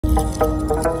I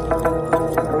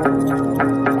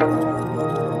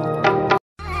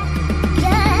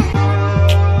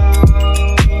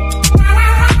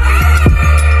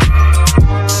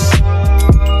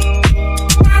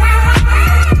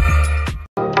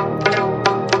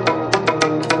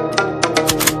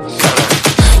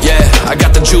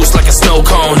got the juice like a snow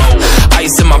cone,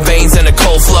 ice in my veins and a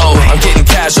cold flow. I'm getting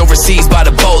cash overseas by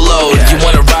the boatload. You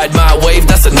wanna ride my wave?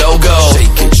 That's a no-go.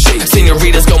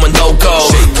 Senoritas going loco,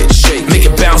 make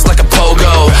it bounce like a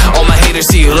pogo. All my haters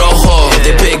see rojo,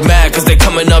 they big mad cause they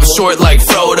coming up short like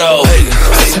Frodo.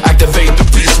 Activate the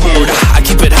beast mode, I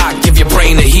keep it hot, give your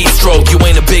brain a heat stroke. You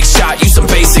ain't a big shot, you some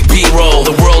basic B-roll.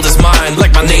 The world is mine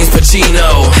like my name's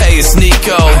Pacino. Hey, it's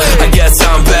Nico, I guess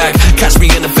I'm back. Catch me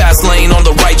in the fast lane on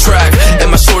the right track.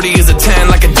 And my shorty is a 10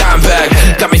 like a dime bag.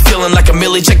 Got me feeling like a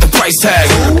milli, check the price tag.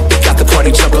 Got the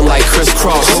party jumping like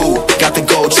crisscross. Got the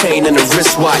gold chain and the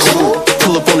wristwatch.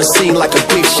 Pull up on the scene like a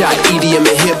big shot. EDM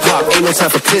and hip hop, ain't no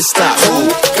time for piss stop.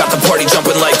 Got the party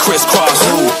jumping like crisscross.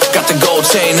 Got the gold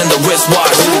chain and the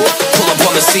wristwatch. Pull up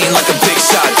on the scene like a big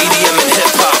shot. EDM and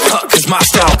hip hop, it's my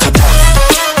style.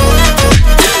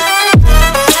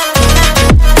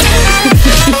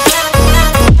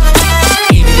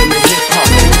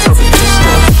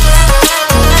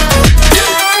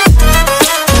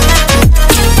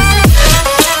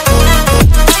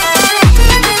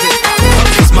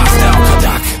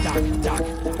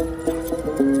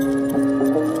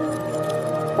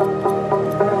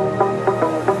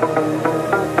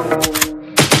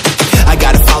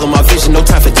 No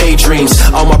time for daydreams.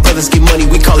 All my brothers get money,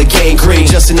 we call it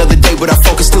gangrene. Just another day, but I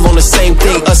focus still on the same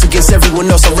thing. Us against everyone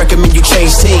else, I recommend you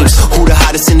change teams. Who the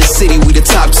hottest in the city? We the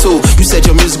top two. You said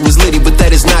your music was litty, but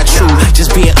that is not true.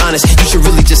 Just being honest, you should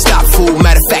really just stop, fool.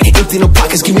 Matter of fact, empty no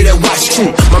pockets, give me that watch too.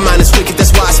 My mind is wicked,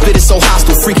 that's why I spit it so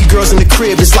hostile. Freaky girls in the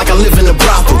crib, it's like I live in a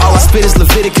brothel. All I spit is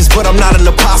Leviticus, but I'm not an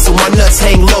apostle. My nuts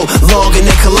hang low, long and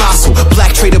they colossal.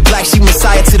 Black trader black, she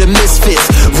messiah to the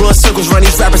misfits. Run circles, run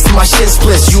these rappers till my shit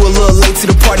splits. You a little late to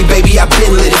the party, baby, I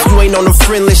been lit. If you ain't on the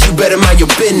friend list, you better mind your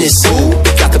business.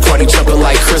 Got the party jumping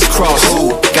like crisscross.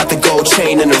 Got the gold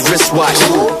chain and the wristwatch.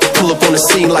 Pull up on the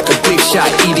scene like a big shot.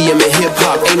 EDM and hip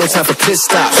hop, ain't no time for piss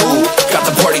stop. Got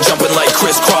the party jumping like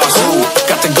crisscross.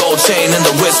 Got the gold chain and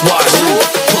the wristwatch.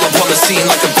 Pull up on the scene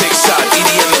like a big shot.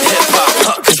 EDM and hip hop.